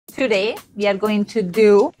Today, we are going to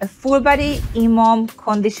do a full body EMOM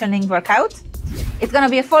conditioning workout. It's going to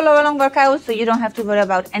be a follow along workout, so you don't have to worry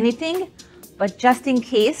about anything. But just in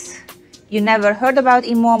case you never heard about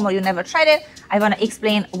EMOM or you never tried it, I want to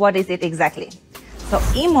explain what is it exactly. So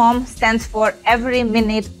EMOM stands for every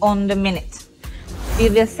minute on the minute.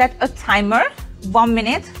 We will set a timer, 1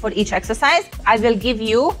 minute for each exercise. I will give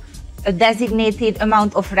you a designated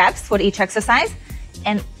amount of reps for each exercise.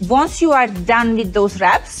 And once you are done with those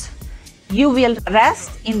reps, you will rest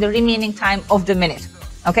in the remaining time of the minute,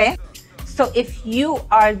 okay? So if you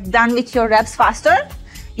are done with your reps faster,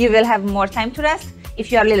 you will have more time to rest. If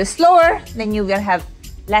you are a little slower, then you will have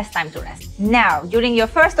less time to rest. Now, during your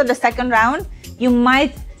first or the second round, you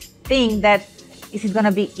might think that this is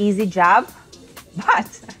gonna be easy job, but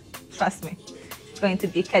trust me, it's going to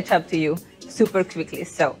be catch up to you super quickly,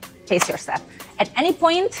 so pace yourself. At any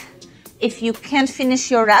point, if you can't finish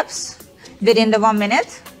your reps within the 1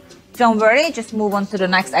 minute, don't worry, just move on to the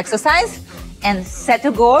next exercise and set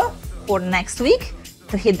a goal for next week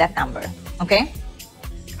to hit that number, okay?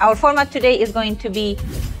 Our format today is going to be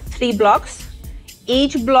 3 blocks.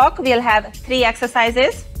 Each block will have 3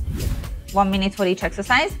 exercises, 1 minute for each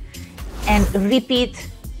exercise, and repeat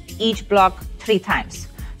each block 3 times.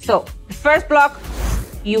 So the first block,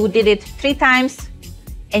 you did it 3 times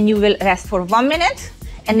and you will rest for 1 minute,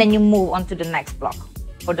 and then you move on to the next block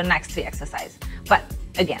for the next 3 exercises. But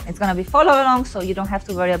again, it's gonna be follow along, so you don't have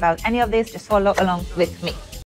to worry about any of this, just follow along with me.